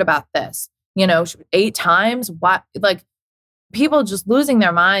haven't I heard about this? 8 times? What? Like people just losing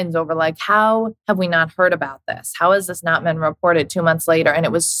their minds over like, how have we not heard about this? How has this not been reported 2 months later? And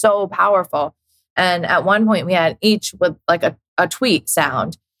it was so powerful. And at one point we had each with like a tweet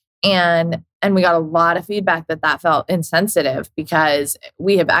sound. And we got a lot of feedback that felt insensitive because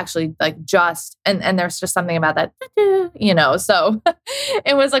we have actually like and there's just something about that, so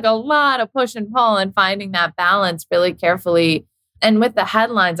it was like a lot of push and pull and finding that balance really carefully. And with the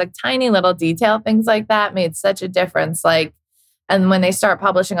headlines, like tiny little detail, things like that made such a difference. Like, and when they start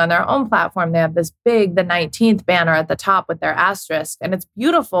publishing on their own platform, they have this big, the 19th banner at the top with their asterisk. And it's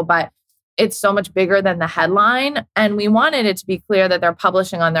beautiful, but it's so much bigger than the headline. And we wanted it to be clear that they're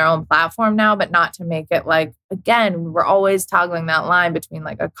publishing on their own platform now, but not to make it like, again, we're always toggling that line between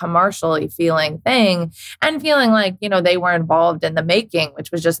like a commercially feeling thing and feeling like, they were involved in the making,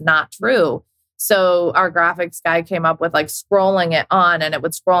 which was just not true. So our graphics guy came up with like scrolling it on, and it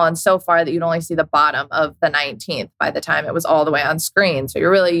would scroll on so far that you'd only see the bottom of the 19th by the time it was all the way on screen. So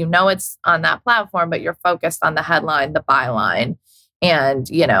you're really, it's on that platform, but you're focused on the headline, the byline, and,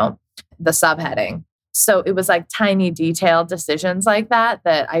 the subheading. So it was like tiny detailed decisions like that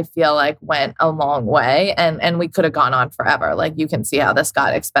I feel like went a long way, and we could have gone on forever. Like you can see how this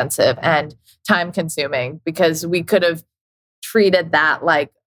got expensive and time consuming because we could have treated that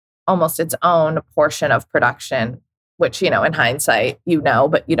like almost its own portion of production, which, in hindsight,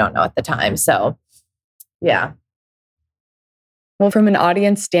 but you don't know at the time. So, yeah. Well, from an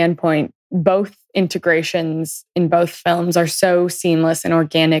audience standpoint, both integrations in both films are so seamless and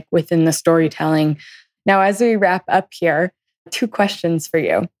organic within the storytelling. Now, as we wrap up here, 2 questions for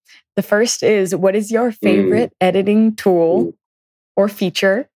you. The first is, what is your favorite editing tool or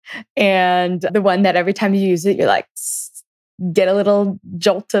feature? And the one that every time you use it, you're like, get a little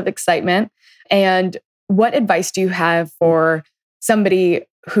jolt of excitement. And what advice do you have for somebody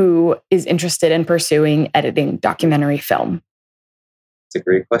who is interested in pursuing editing documentary film? It's a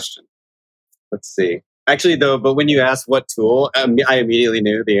great question. Let's see. Actually, though, but when you asked what tool, I immediately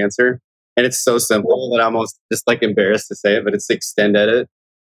knew the answer. And it's so simple that I'm almost just like embarrassed to say it, but it's Extend Edit.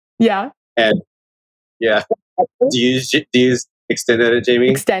 Yeah. And yeah. Do you use Extend Edit, Jamie?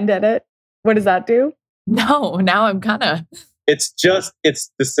 Extend Edit. What does that do? No, now I'm kind of... It's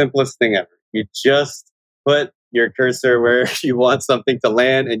the simplest thing ever. You just put your cursor where you want something to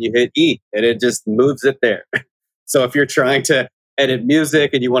land and you hit E and it just moves it there. So if you're trying to edit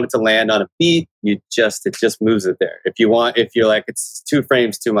music and you want it to land on a beat, it just moves it there. If you're like, it's 2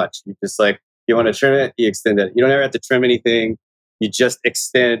 frames too much, you just like, you want to trim it, you extend it. You don't ever have to trim anything. You just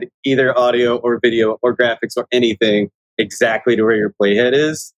extend either audio or video or graphics or anything exactly to where your playhead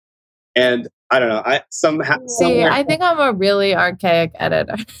is. And I don't know. I think I'm a really archaic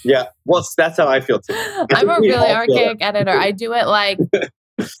editor. Yeah. Well, that's how I feel too. I'm a really archaic editor. I do it like,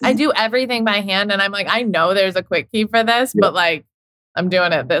 I do everything by hand. And I'm like, I know there's a quick key for this, but like, I'm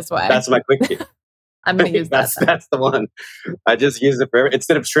doing it this way. That's my quick key. I'm going to use that. That's the one. I just use it for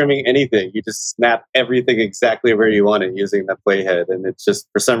instead of trimming anything, you just snap everything exactly where you want it using the playhead. And it's just,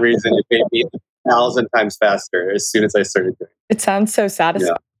 for some reason, it made me 1,000 times faster as soon as I started doing it. It sounds so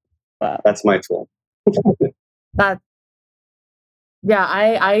satisfying. Yeah. Wow. That's my tool. I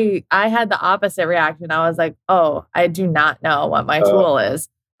had the opposite reaction. I was like, oh, I do not know what my tool is.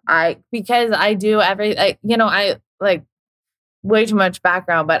 Because I do I like way too much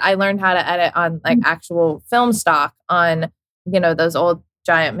background, but I learned how to edit on like actual film stock on, those old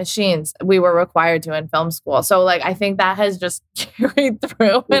giant machines we were required to in film school. So like, I think that has just carried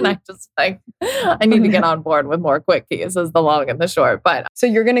through, and I just like, I need to get on board with more quick keys is the long and the short. But so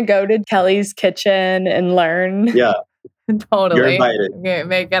you're going to go to Kelly's kitchen and learn. Yeah, totally. You're invited.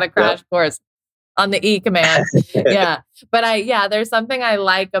 May get a crash course on the E command. Yeah. But there's something I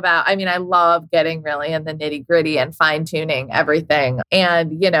like about, I love getting really in the nitty gritty and fine tuning everything.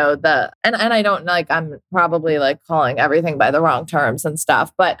 And, and I don't like, I'm probably like calling everything by the wrong terms and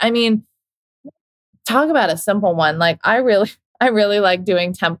stuff. But talk about a simple one. Like I really like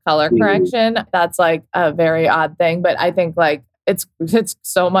doing temp color correction. That's like a very odd thing, but I think like it's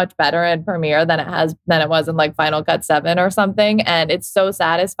so much better in Premiere than it was in like Final Cut 7 or something. And it's so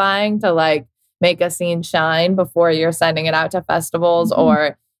satisfying to like make a scene shine before you're sending it out to festivals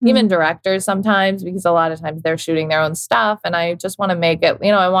or even directors sometimes, because a lot of times they're shooting their own stuff. And I just want to make it,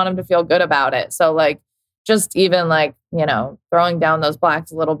 I want them to feel good about it. So like, just even like, throwing down those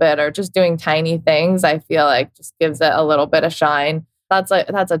blacks a little bit or just doing tiny things, I feel like just gives it a little bit of shine. That's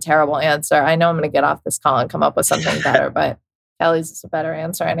a terrible answer. I know I'm going to get off this call and come up with something better, but Kelly's is a better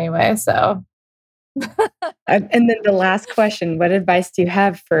answer anyway. So. And then the last question, what advice do you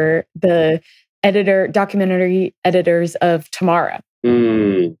have for the documentary editors of tomorrow?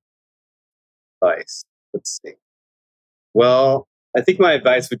 Advice. Let's see. Well, I think my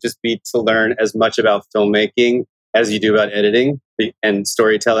advice would just be to learn as much about filmmaking as you do about editing and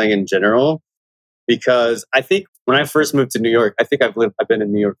storytelling in general. Because I think when I first moved to New York, I've been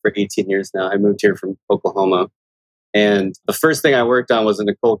in New York for 18 years now. I moved here from Oklahoma. And the first thing I worked on was a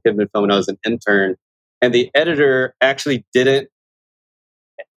Nicole Kidman film when I was an intern. And the editor actually didn't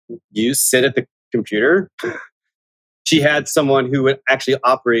sit at the computer. She had someone who would actually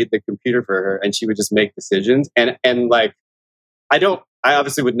operate the computer for her, and she would just make decisions. And like, I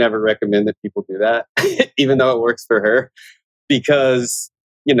obviously would never recommend that people do that, even though it works for her, because,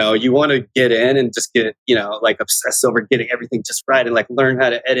 you want to get in and just get, like obsess over getting everything just right and like learn how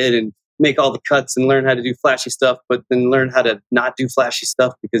to edit and make all the cuts and learn how to do flashy stuff, but then learn how to not do flashy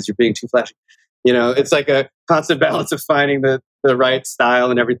stuff because you're being too flashy. It's like a constant balance of finding the right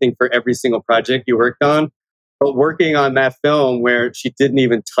style and everything for every single project you worked on. But working on that film where she didn't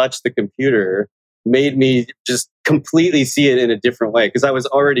even touch the computer made me just completely see it in a different way, because I was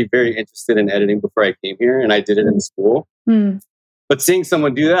already very interested in editing before I came here and I did it in school. But seeing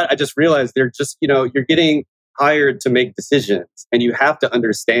someone do that, I just realized they're just, you're getting hired to make decisions, and you have to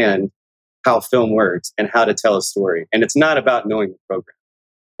understand how film works and how to tell a story. And it's not about knowing the program.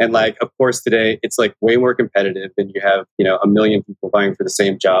 And like, of course, today it's like way more competitive, and you have, a million people vying for the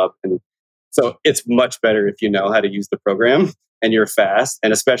same job. And so it's much better if you know how to use the program and you're fast.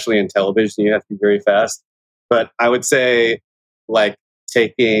 And especially in television, you have to be very fast. But I would say like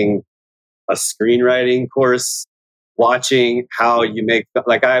taking a screenwriting course, watching how you make,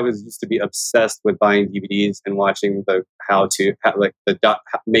 like I used to be obsessed with buying DVDs and watching the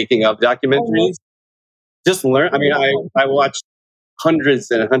making of documentaries. Just learn. I mean, I watched hundreds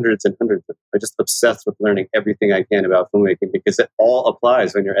and hundreds and hundreds. I'm just obsessed with learning everything I can about filmmaking, because it all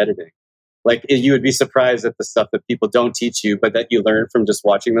applies when you're editing. Like, you would be surprised at the stuff that people don't teach you, but that you learn from just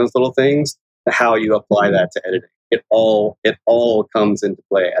watching those little things, how you apply that to editing. It all comes into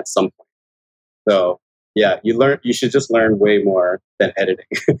play at some point. So yeah, you should just learn way more than editing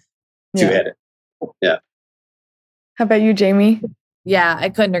to edit. Yeah. How about you, Jamie? Yeah, I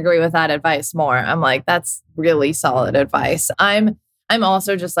couldn't agree with that advice more. I'm like, that's really solid advice. I'm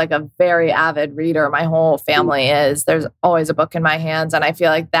also just like a very avid reader. My whole family is. There's always a book in my hands, and I feel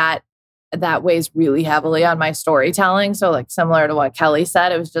like that weighs really heavily on my storytelling. So like similar to what Kelly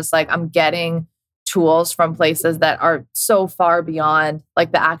said, it was just like I'm getting tools from places that are so far beyond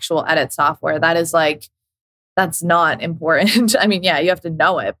like the actual edit software. That is like, that's not important. I mean, yeah, you have to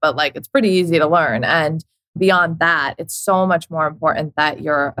know it, but like it's pretty easy to learn. And beyond that, it's so much more important that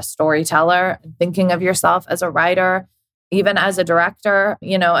you're a storyteller and thinking of yourself as a writer, even as a director,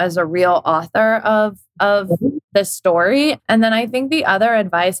 as a real author of this story. And then I think the other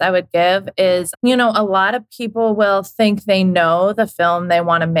advice I would give is, a lot of people will think they know the film they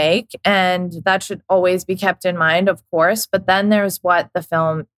want to make, and that should always be kept in mind, of course. But then there's what the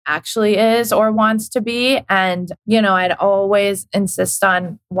film actually is or wants to be. And, I'd always insist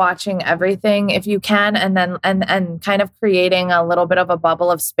on watching everything if you can, and then and kind of creating a little bit of a bubble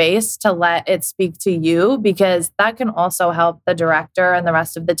of space to let it speak to you, because that can also help the director and the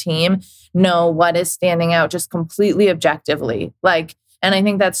rest of the team know what is standing out just completely objectively. And I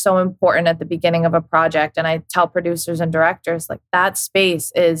think that's so important at the beginning of a project. And I tell producers and directors, like, that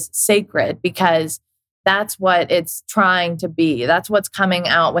space is sacred, because that's what it's trying to be. That's what's coming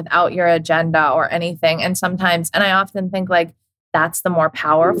out without your agenda or anything. And I often think like that's the more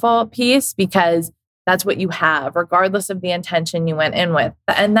powerful piece, because that's what you have, regardless of the intention you went in with.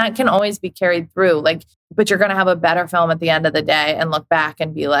 And that can always be carried through. But you're going to have a better film at the end of the day and look back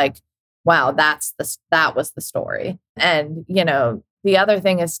and be like, wow, that was the story. And, the other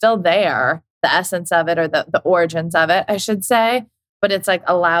thing is still there, the essence of it, or the origins of it, I should say. But it's like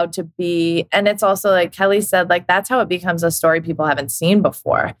allowed to be. And it's also like Kelly said, like, that's how it becomes a story people haven't seen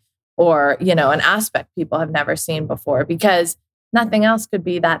before, or, an aspect people have never seen before, because nothing else could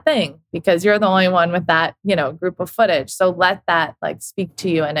be that thing, because you're the only one with that, group of footage. So let that like speak to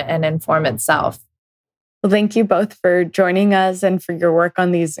you and inform itself. Well, thank you both for joining us and for your work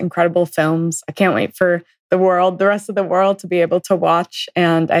on these incredible films. I can't wait for the rest of the world to be able to watch.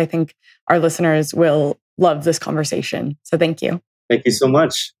 And I think our listeners will love this conversation. So thank you. Thank you so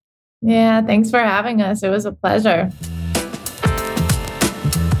much. Yeah, thanks for having us. It was a pleasure.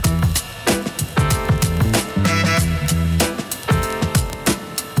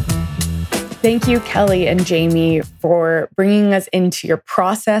 Thank you, Kelly and Jamie, for bringing us into your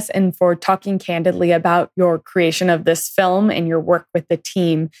process and for talking candidly about your creation of this film and your work with the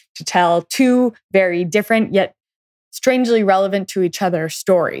team to tell two very different yet strangely relevant to each other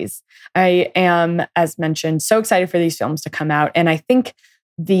stories. I am, as mentioned, so excited for these films to come out. And I think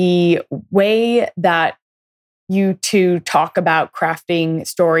the way that you two talk about crafting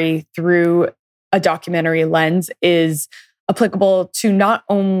story through a documentary lens is applicable to not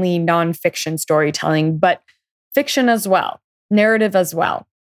only nonfiction storytelling, but fiction as well, narrative as well.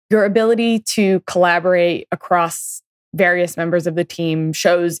 Your ability to collaborate across various members of the team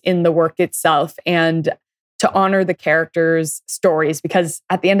shows in the work itself, and to honor the characters' stories, because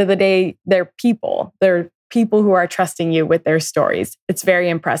at the end of the day, they're people. They're people who are trusting you with their stories. It's very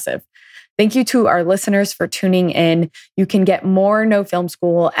impressive. Thank you to our listeners for tuning in. You can get more No Film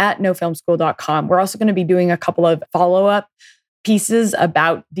School at nofilmschool.com. We're also going to be doing a couple of follow-up pieces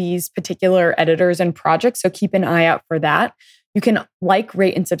about these particular editors and projects, so keep an eye out for that. You can like,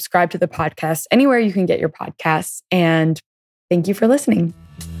 rate, and subscribe to the podcast anywhere you can get your podcasts. And thank you for listening.